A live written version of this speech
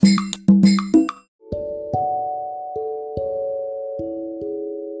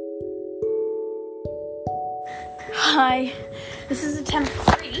Hi, this is attempt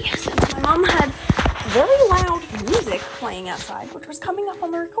 3, since my mum had very loud music playing outside, which was coming up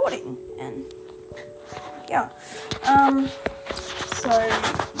on the recording, and yeah, so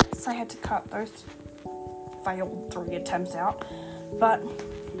I had to cut those failed 3 attempts out, but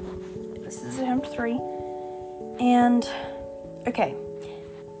this is attempt 3, and, okay,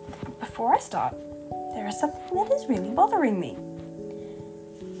 before I start, there is something that is really bothering me.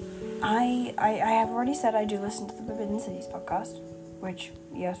 I have already said I do listen to the Forbidden Cities podcast, which,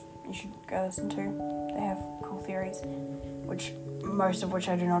 yes, you should go listen to. They have cool theories, which, most of which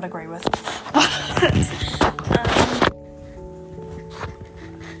I do not agree with.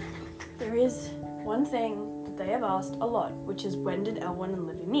 There is one thing that they have asked a lot, which is, when did Elwyn and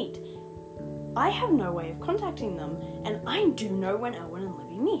Livy meet? I have no way of contacting them, and I do know when Elwyn and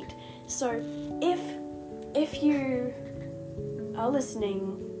Livy meet. So, if you are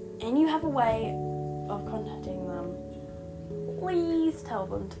listening and you have a way of contacting them, please tell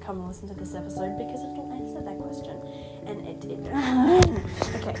them to come and listen to this episode, because it'll answer that question. And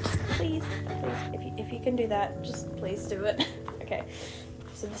okay, please, if you can do that, just please do it. Okay,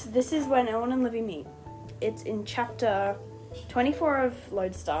 so this is when Elwyn and Livy meet. It's in chapter 24 of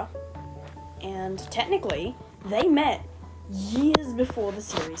Lodestar, and technically, they met years before the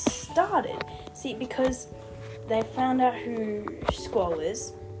series started. See, because they found out who Squall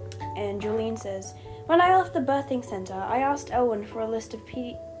is, and Jolene says, when I left the birthing center, I asked Elwyn for a list of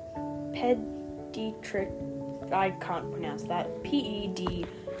pediatric, I can't pronounce that, Pediatric,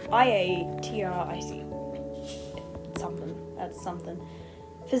 something,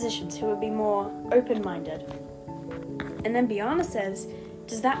 physicians who would be more open-minded. And then Biana says,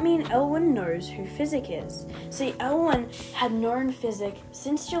 does that mean Elwyn knows who Physic is? See, Elwyn had known Physic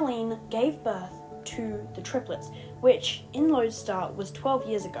since Jolene gave birth to the triplets, which, in Lodestar, was 12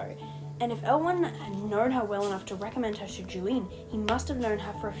 years ago. And if Elwyn had known her well enough to recommend her to Jolene, he must have known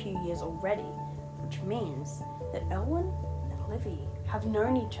her for a few years already, which means that Elwyn and Livy have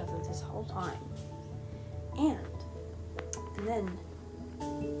known each other this whole time. And then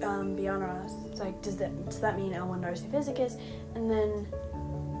Biana asks, like, does that mean Elwyn knows who Physic is? And then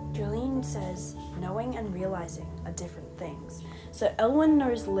Jolene says, knowing and realizing are different things. So Elwyn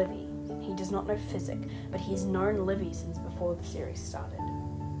knows Livy. He does not know Physic, but he's known Livy since before the series started.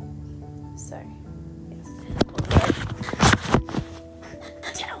 So, yes.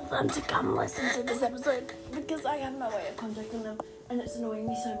 Tell them to come listen to this episode, because I have no way of contacting them, and it's annoying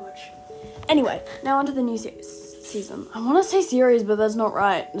me so much. Anyway, now onto the new season. I want to say series, but that's not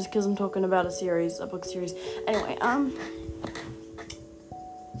right, just because I'm talking about a book series. Anyway,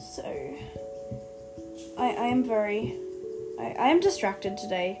 so, I am distracted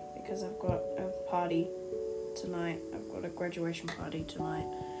today, because I've got a party tonight. I've got a graduation party tonight.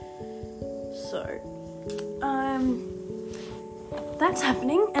 So, that's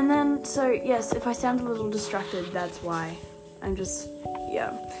happening. And then, so, yes, if I sound a little distracted, that's why. I'm just,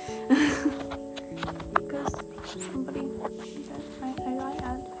 yeah. Because somebody that I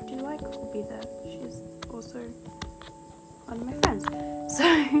do like will be there. She's also one of my friends. So,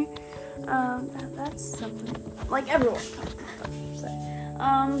 that's something. Like, everyone's coming. So,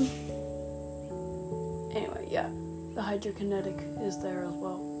 anyway, yeah, the hydrokinetic is there as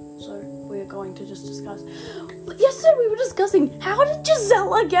well, so we're going to just discuss. Yesterday we were discussing, how did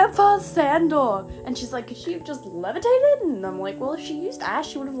Gisela get past Sandor? And she's like, could she have just levitated? And I'm like, well, if she used ash,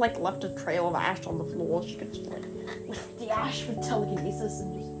 she would have, like, left a trail of ash on the floor. She could just, like, lift the ash with telekinesis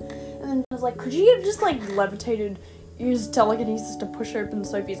and then I was like, could she have just, like, used telekinesis to push open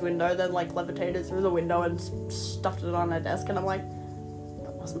Sophie's window, then, like, levitated through the window and stuffed it on her desk? And I'm like,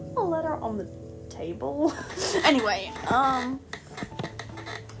 that wasn't a letter on the table. Anyway,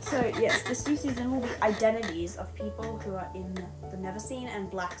 so yes, this new season will be identities of people who are in the Neverseen and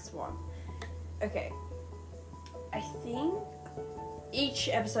Black Swan. Okay, I think each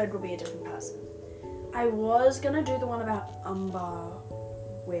episode will be a different person. I was gonna do the one about Umber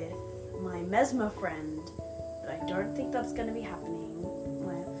with my Mesmer friend, but I don't think that's gonna be happening.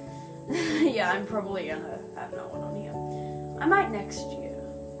 Yeah, I'm probably gonna have no one on here. I might next year.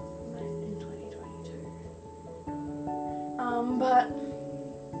 In 2022. But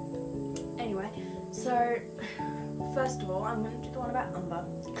anyway, so first of all, I'm going to do the one about Umber,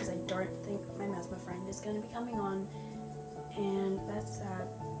 because I don't think my Mesmer friend is going to be coming on, and that's sad,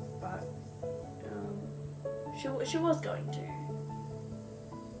 but she was going to.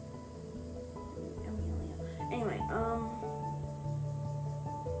 Anyway,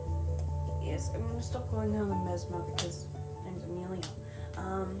 yes, I'm going to stop calling her the Mesmer because her name's Amelia.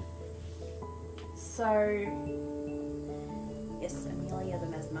 So yes, Amelia the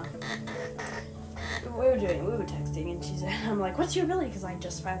Mesmer. we were texting, and she said, I'm like, what's your ability? Because I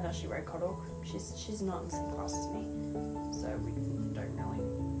just found out she wrote Coddle. She's not in the same class as me, so we don't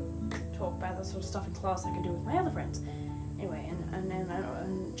really talk about that sort of stuff in class like I do with my other friends. Anyway,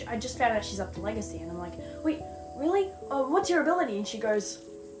 and I just found out she's up to Legacy, and I'm like, wait, really? What's your ability? And she goes,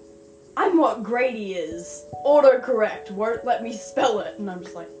 I'm what Grady is. Autocorrect won't let me spell it. And I'm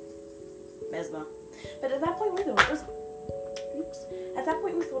just like, Mesmer. But at that point we thought it was,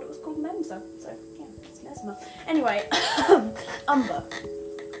 called Memser. So yeah, it's Mesmer. Anyway, Umber.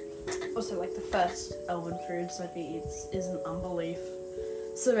 Also, like, the first elven food Sophie eats is an umber leaf.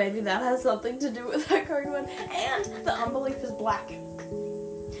 So maybe that has something to do with her code word. And the umber leaf is black.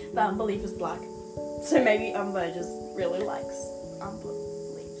 So maybe Umber just really likes umber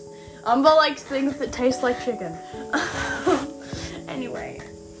leaves. Umber likes things that taste like chicken. Anyway,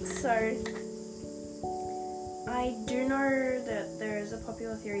 so I do know that there is a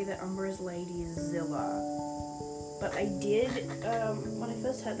popular theory that Umber is Lady Zilla. But I did, when I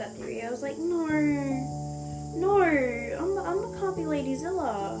first heard that theory, I was like, no, Umber can't be Lady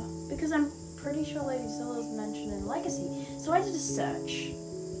Zilla, because I'm pretty sure Lady Zilla is mentioned in Legacy. So I did a search,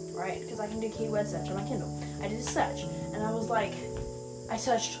 right, because I can do keyword search on my Kindle. I did a search, and I was like, I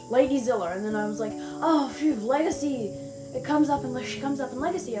searched Lady Zilla, and then I was like, oh, phew, Legacy, she comes up in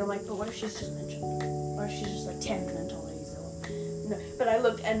Legacy, and I'm like, but what if she's just mentioned? What if she's just like 10th mental Lady Zilla? No, but I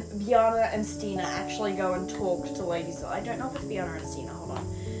looked, and Bjarna and Stina actually go and talk to Lady Zilla. I don't know if it's Bjarna and Stina, hold on.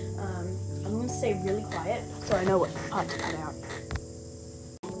 I'm going to stay really quiet so I know what part to cut out.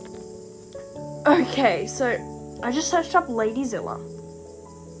 Okay, so I just searched up Lady Zilla.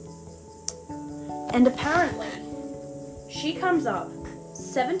 And apparently, she comes up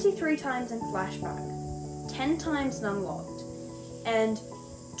 73 times in Flashback, 10 times in Unlocked, and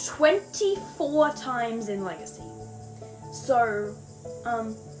 24 times in Legacy. So,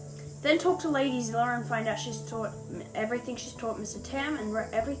 then talk to Lady Zilla and find out she's taught everything she's taught Mr. Tam and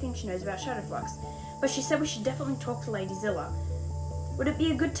everything she knows about Shadowflux. But she said we should definitely talk to Lady Zilla. Would it be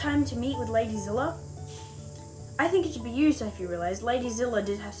a good time to meet with Lady Zilla? I think it should be you, Sophie realised. Lady Zilla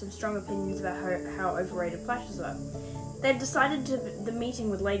did have some strong opinions about how overrated flashes were. They'd decided to the meeting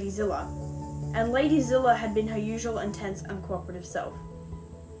with Lady Zilla, and Lady Zilla had been her usual intense, uncooperative self.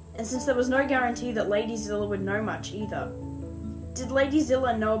 And since there was no guarantee that Lady Zilla would know much either, did Lady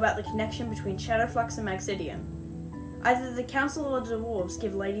Zilla know about the connection between Shadowflux and Maxidian? Either the Council or the Dwarves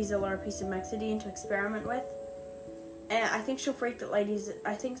give Lady Zilla a piece of Maxidian to experiment with, and I think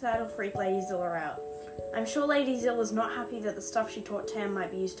that'll freak Lady Zilla out. I'm sure Lady Zilla's not happy that the stuff she taught Tam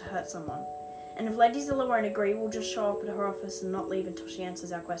might be used to hurt someone. And if Lady Zilla won't agree, we'll just show up at her office and not leave until she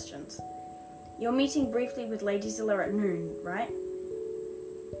answers our questions. You're meeting briefly with Lady Zilla at noon, right?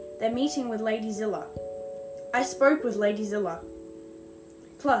 They're meeting with Lady Zilla. I spoke with Lady Zilla.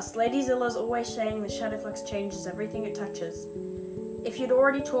 Plus, Lady Zilla's always saying that Shadowflux changes everything it touches. If you'd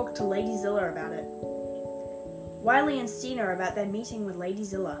already talked to Lady Zilla about it. Wiley and Stina about their meeting with Lady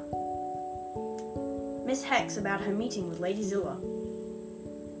Zilla. Miss Hex about her meeting with Lady Zilla.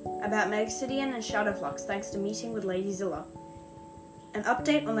 About Maxidian and Shadowflux thanks to meeting with Lady Zilla. An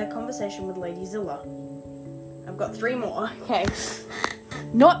update on their conversation with Lady Zilla. I've got 3 more. Okay.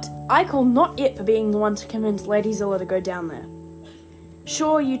 I call not it for being the one to convince Lady Zilla to go down there.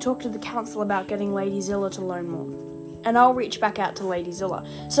 Sure, you talk to the council about getting Lady Zilla to learn more. And I'll reach back out to Lady Zilla.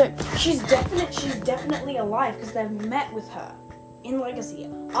 So, she's definitely alive because they've met with her in Legacy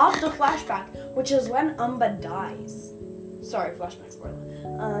after Flashback, which is when Umber dies. Sorry, Flashback spoiler.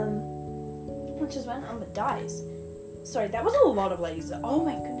 Which is when Umber dies. Sorry, that was a lot of Lady Zilla. Oh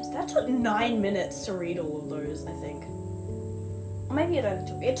my goodness, that took 9 minutes to read all of those, I think. Or maybe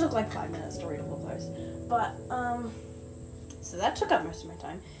it took like 5 minutes to read all of those. But, so that took up most of my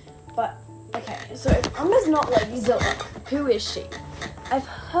time. But, okay, so if Umber's not Lady Zilla, who is she? I've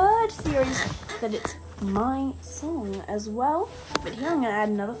heard theories that it's my song as well. But here I'm going to add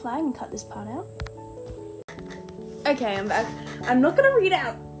another flag and cut this part out. Okay, I'm back. I'm not going to read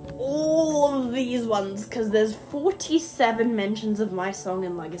out all of these ones because there's 47 mentions of my song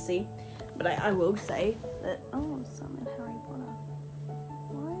in Legacy. But I will say that, some in Harry Potter.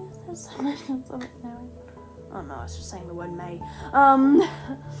 Why is there so many of them in Harry Potter? Oh no, it's just saying the word May.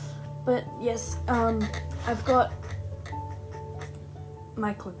 But yes, I've got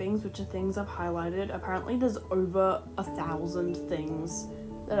my clippings, which are things I've highlighted. Apparently there's over 1,000 things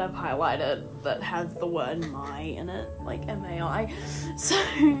that I've highlighted that have the word my in it, like M-A-I. So,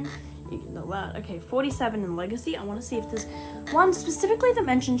 you can know that. Okay, 47 in Legacy. I want to see if there's one specifically that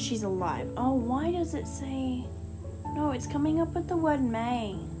mentions she's alive. Oh, why does it say... No, it's coming up with the word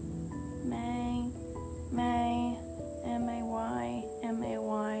May. May, M-A-Y,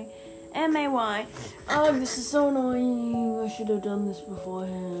 M-A-Y. Oh, this is so annoying. I should have done this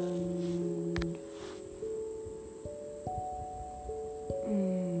beforehand.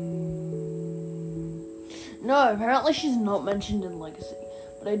 No, apparently she's not mentioned in Legacy.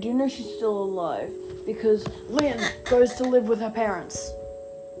 But I do know she's still alive. Because Lynn goes to live with her parents.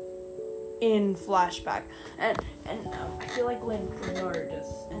 In Flashback. And I feel like Lynn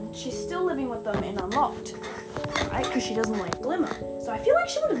noticed. And she's still living with them in Unlocked. Right? Because she doesn't like Glimmer. So I feel like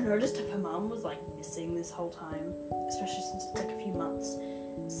she would have noticed if her mum was like missing this whole time. Especially since it's like a few months.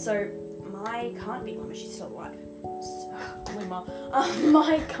 So my can't be Glimmer, she's still alive. Glimmer.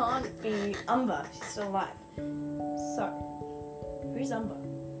 My can't be Umber, she's still alive. So, who's Umber?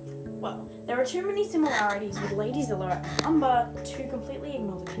 Well, there are too many similarities with Lady Zilla and Umber to completely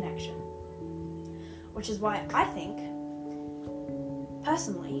ignore the connection. Which is why I think,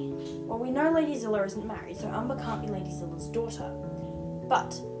 personally, well, we know Lady Zilla isn't married, so Umber can't be Lady Zilla's daughter.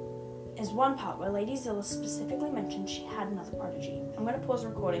 But there's one part where Lady Zilla specifically mentioned she had another prodigy. I'm going to pause the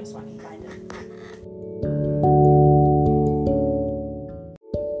recording so I can find it.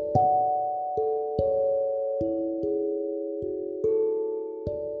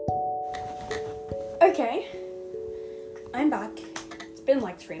 Okay, I'm back. It's been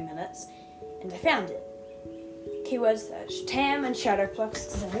like 3 minutes, and I found it. Keyword search, Tam and Shadowflux,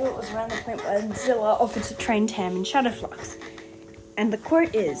 because I knew it was around the point where Zilla offered to train Tam in Shadowflux. And the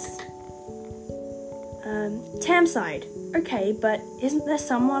quote is, Tam sighed, okay, but isn't there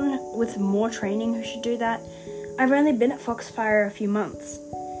someone with more training who should do that? I've only been at Foxfire a few months.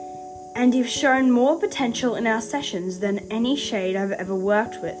 And you've shown more potential in our sessions than any shade I've ever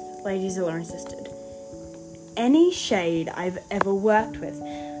worked with, Lady Zilla insisted. Any shade I've ever worked with,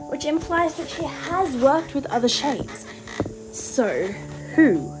 which implies that she has worked with other shades. So,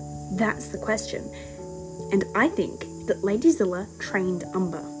 who? That's the question. And I think that Lady Zilla trained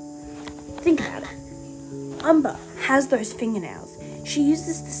Umber. Think about it. Umber has those fingernails. She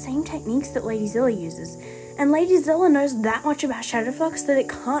uses the same techniques that Lady Zilla uses, and Lady Zilla knows that much about Shadowflux that it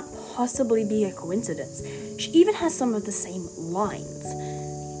can't possibly be a coincidence. She even has some of the same lines.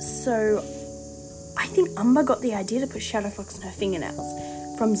 So, I think Umber got the idea to put Shadowflux on her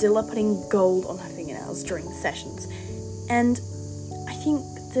fingernails from Zilla putting gold on her fingernails during the sessions. And I think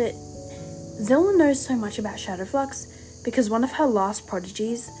that Zilla knows so much about Shadowflux because one of her last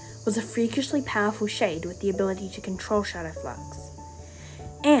prodigies was a freakishly powerful shade with the ability to control Shadowflux.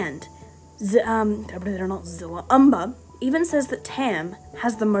 And, Umber even says that Tam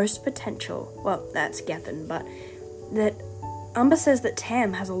has the most potential. Well, that's Gethin, but that Umber says that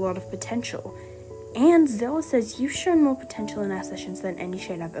Tam has a lot of potential. And Zilla says, you've shown more potential in our sessions than any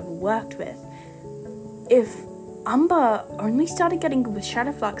shade I've ever worked with. If Umber only started getting good with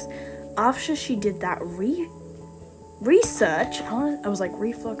Shadowflux after she did that research, I was like,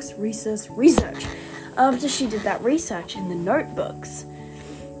 research. After she did that research in the notebooks,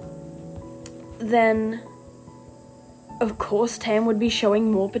 then, of course, Tam would be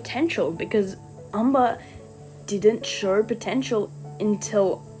showing more potential because Umber didn't show potential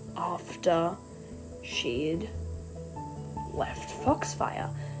until after she'd left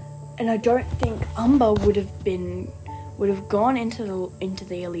Foxfire, and I don't think Umber would have gone into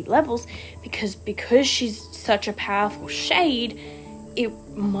the elite levels because she's such a powerful shade. It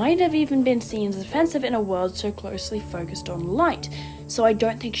might have even been seen as offensive in a world so closely focused on light. So I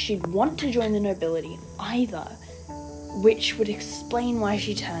don't think she'd want to join the nobility either, which would explain why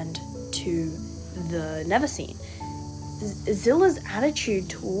she turned to the neverseen. Zilla's attitude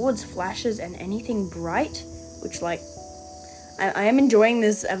towards flashes and anything bright, which, like, I am enjoying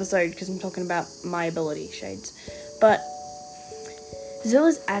this episode because I'm talking about my ability shades, but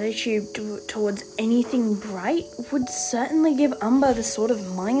Zilla's attitude towards anything bright would certainly give Umber the sort of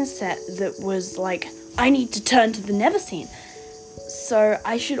mindset that was like, I need to turn to the neverseen. So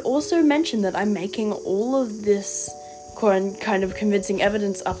I should also mention that I'm making all of this kind of convincing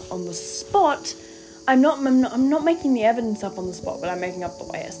evidence up on the spot. I'm not making the evidence up on the spot, but I'm making up the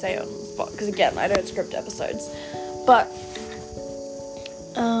way I say it on the spot, because again, I don't script episodes. But,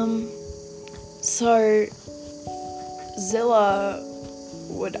 so, Zilla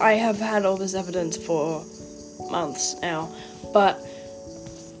I have had all this evidence for months now, but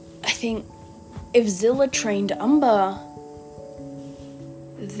I think if Zilla trained Umber,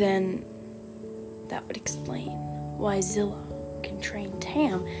 then that would explain why Zilla can train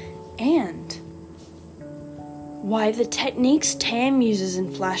Tam, and why the techniques Tam uses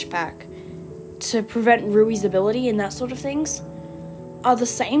in Flashback to prevent Rui's ability and that sort of things are the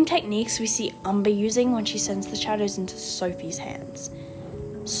same techniques we see Umber using when she sends the shadows into Sophie's hands.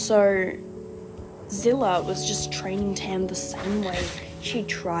 So Zilla was just training Tam the same way she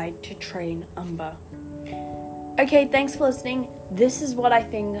tried to train Umber. Okay, thanks for listening. This is what I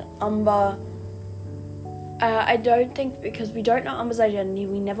think Umber... I don't think, because we don't know Umber's identity,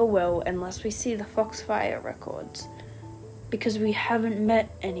 we never will unless we see the Foxfire records. Because we haven't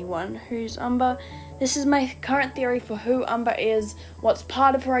met anyone who's Umber. This is my current theory for who Umber is, what's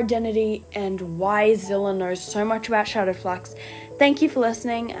part of her identity, and why Zilla knows so much about Shadowflux. Thank you for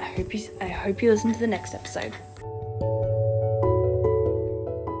listening. I hope you listen to the next episode.